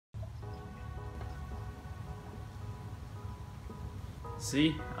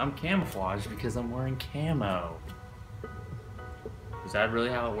See, I'm camouflaged because I'm wearing camo. Is that really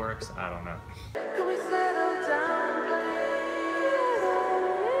how it works? I don't know. Can we settle down,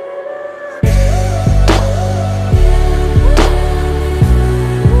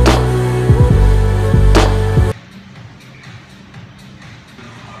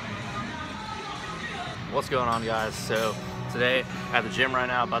 What's going on, guys? So today at the gym right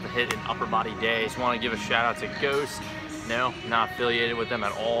now, about to hit an upper body day. Just want to give a shout out to Ghost. No, not affiliated with them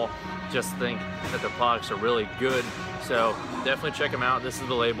at all. Just think that their products are really good. So definitely check them out. This is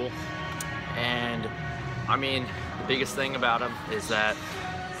the label. And I mean, the biggest thing about them is that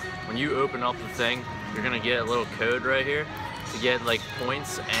when you open up the thing, you're gonna get a little code right here to get like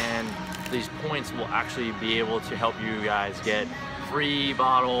points, and these points will actually be able to help you guys get free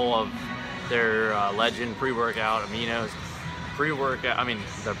bottle of their Legend pre-workout aminos, pre-workout, I mean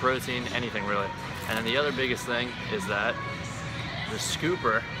the protein, anything really. And then the other biggest thing is that the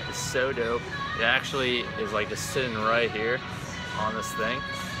scooper is so dope. It actually is like just sitting right here on this thing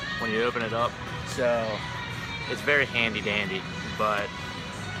when you open it up. So it's very handy dandy. But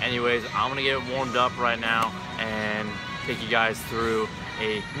anyways, I'm gonna get warmed up right now and take you guys through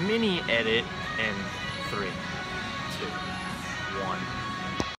a mini edit in 3, 2, 1.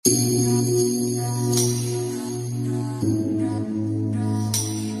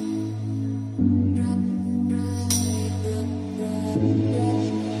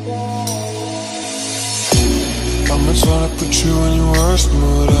 Trying to put you in your worst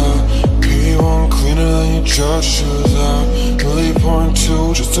mood out. P1 cleaner than your church shoes out. Really pouring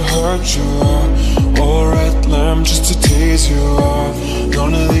two just to hurt you out. All red lamb just to tease you out.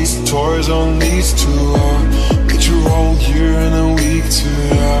 None of these toys on these two out. Get your whole year in a week too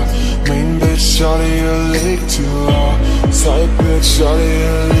out. Main bitch out of your league too out. Side bitch out of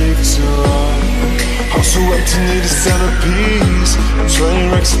your league too out. House so empty, need a centerpiece.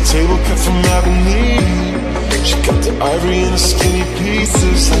 Train wrecks a table cut from ebony. She got the ivory in the skinny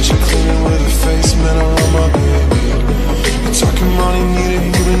pieces, and she cleaning with her face, man, I love my baby. You're talking money, need a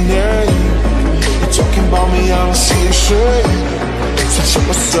human name. You're talking about me, I don't see a shade. Touch up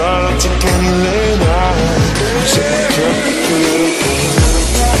my style, I'll take any lane out. Check my cup, a little pain.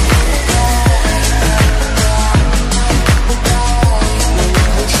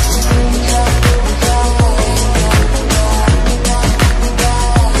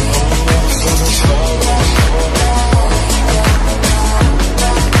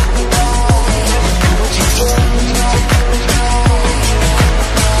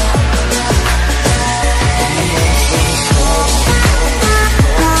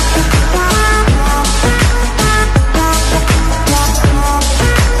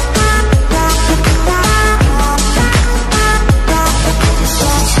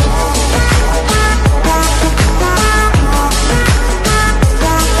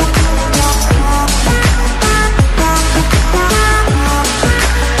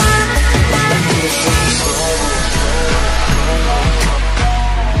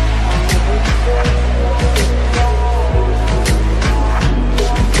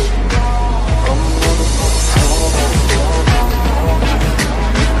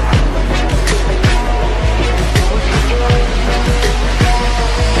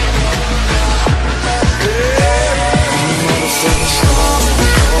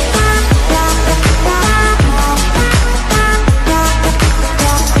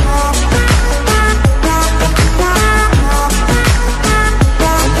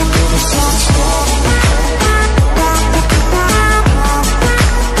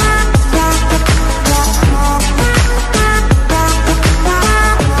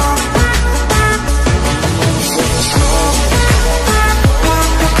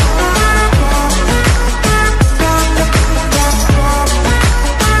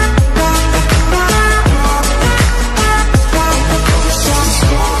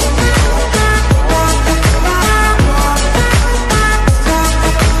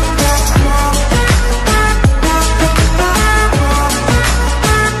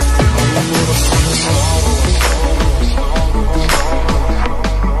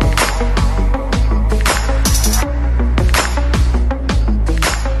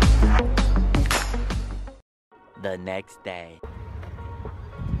 The next day.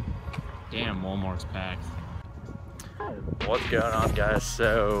 Damn, Walmart's packed. What's going on, guys?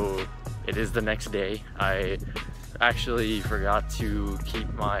 So it is the next day. I actually forgot to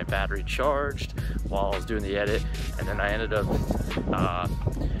keep my battery charged while I was doing the edit, and then I ended up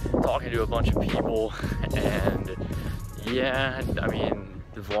talking to a bunch of people, and yeah, I mean,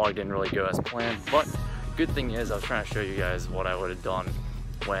 the vlog didn't really go as planned, but good thing is I was trying to show you guys what I would have done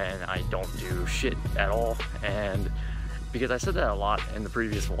when I don't do shit at all, and because I said that a lot in the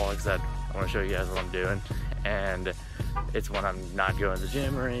previous vlogs that I want to show you guys what I'm doing, and it's when I'm not going to the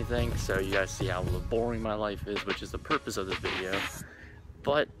gym or anything, so you guys see how boring my life is, which is the purpose of this video.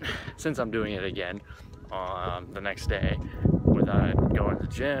 But since I'm doing it again the next day without going to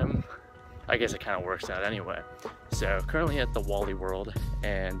the gym, I guess it kind of works out anyway. So currently at the Wally World,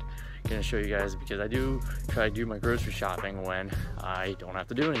 and gonna show you guys because I do try to do my grocery shopping when I don't have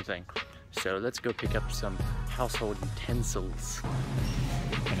to do anything. So let's go pick up some household utensils.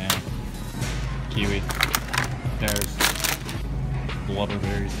 Banana, kiwi, pears,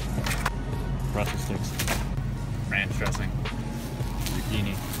 blubberberries, pretzel sticks, ranch dressing,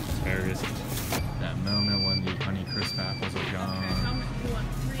 zucchini, asparagus. That moment when the Honey Crisp apples are gone.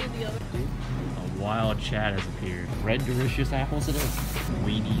 A wild chat has appeared. Red delicious apples it is.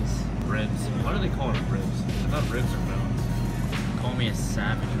 Weenies, ribs. What do they call them, ribs? I thought ribs are bones. Call me a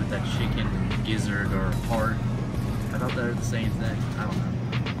savage with that chicken gizzard or heart. I thought they were the same thing. I don't know.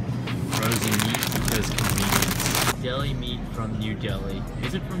 Frozen meat because convenience. Deli meat from New Delhi.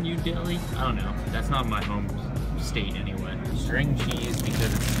 Is it from New Delhi? I don't know. That's not my home state anyway. String cheese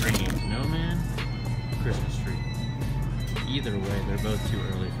because it's stringy. No man. Christmas tree. Either way, they're both too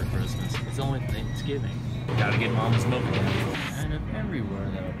early for Christmas. It's only Thanksgiving. Gotta get Mama's milk again. And if everywhere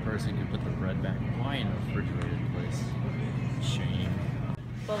that a person could put the bread back, why in a refrigerated place? Shame.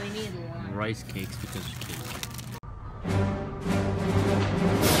 But we need one. Rice cakes because you're kidding.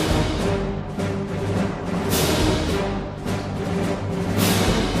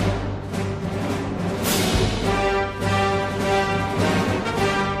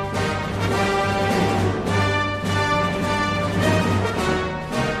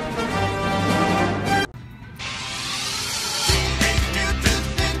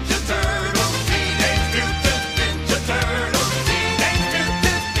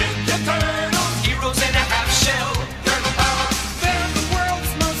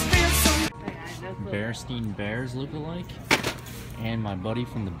 Bears look-alike, and my buddy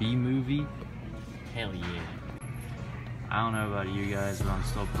from the B movie. Hell yeah. I don't know about you guys, but I'm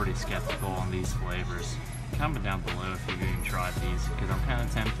still pretty skeptical on these flavors. Comment down below if you've even tried these, because I'm kind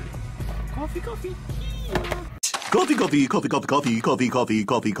of tempted. Coffee, coffee. Coffee, coffee, coffee, coffee, coffee, coffee, coffee,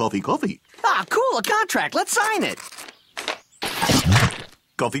 coffee, coffee, coffee. Ah, cool, a contract. Let's sign it.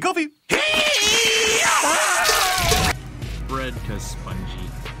 Coffee, coffee. Bread cause spongy.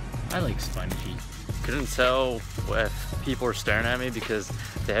 I like spongy. Couldn't tell if people are staring at me because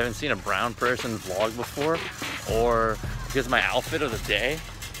they haven't seen a brown person vlog before, or because my outfit of the day,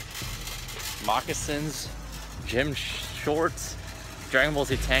 moccasins, gym shorts, Dragon Ball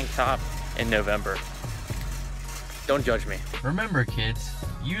Z tank top in November. Don't judge me. Remember kids,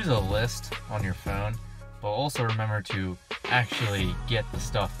 use a list on your phone, but also remember to actually get the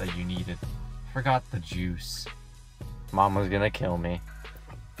stuff that you needed. Forgot the juice. Mama's gonna kill me.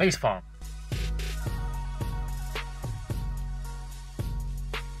 Facepalm.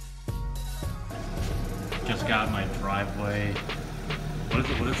 Just got my driveway. What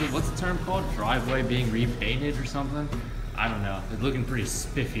is it? What's the term called? Driveway being repainted or something? I don't know. It's looking pretty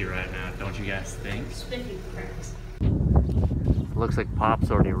spiffy right now, don't you guys think? Spiffy cracks. Looks like Pop's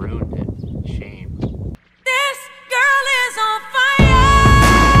already ruined it. Shame. This girl is on fire.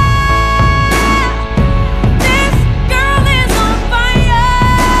 This girl is on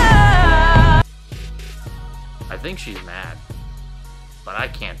fire. I think she's mad, but I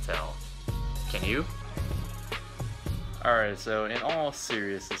can't tell. Can you? Alright, so in all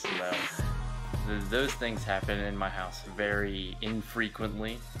seriousness though, those things happen in my house very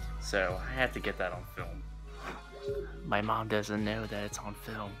infrequently, so I had to get that on film. My mom doesn't know that it's on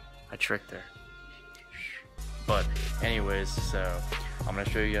film. I tricked her. But anyways, so I'm gonna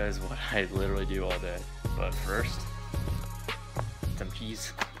show you guys what I literally do all day. But first, some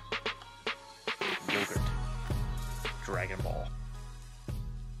cheese, yogurt, Dragon Ball.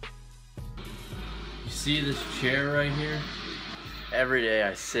 See this chair right here? Every day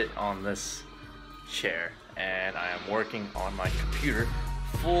I sit on this chair and I am working on my computer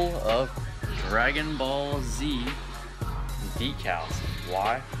full of Dragon Ball Z decals.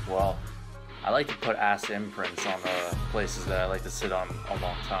 Why? Well, I like to put ass imprints on the places that I like to sit on a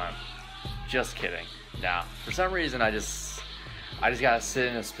long time. Just kidding. Now, for some reason I just gotta sit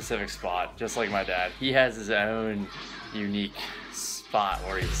in a specific spot, just like my dad. He has his own unique spot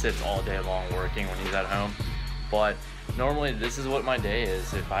where he sits all day long working when he's at home. But normally this is what my day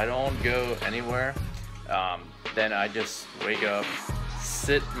is. If I don't go anywhere, then I just wake up,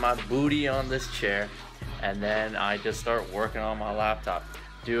 sit my booty on this chair, and then I just start working on my laptop,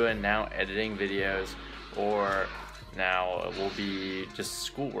 doing now editing videos, or now it will be just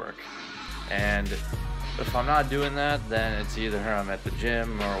schoolwork. And if I'm not doing that, then it's either I'm at the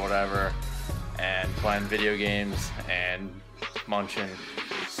gym or whatever and playing video games and munching.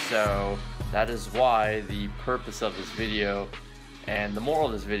 So that is why the purpose of this video and the moral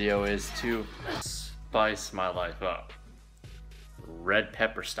of this video is to spice my life up, red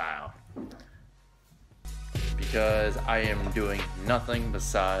pepper style, because I am doing nothing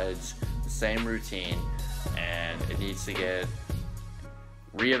besides the same routine and it needs to get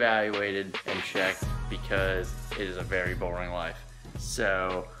reevaluated and checked because it is a very boring life.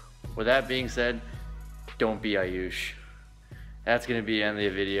 So with that being said, don't be Ayush. That's gonna be the end of the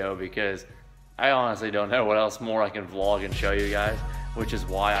video because I honestly don't know what else more I can vlog and show you guys, which is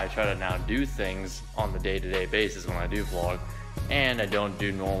why I try to now do things on the day-to-day basis when I do vlog, and I don't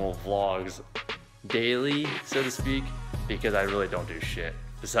do normal vlogs daily, so to speak, because I really don't do shit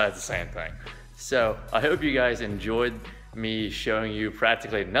besides the same thing. So I hope you guys enjoyed me showing you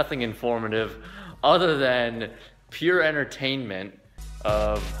practically nothing informative other than pure entertainment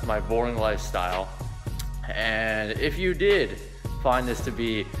of my boring lifestyle. And if you did find this to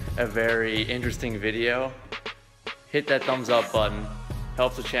be a very interesting video, hit that thumbs up button,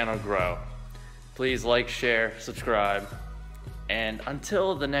 helps the channel grow. Please like, share, subscribe, and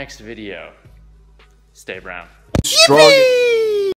until the next video, stay brown. Strong.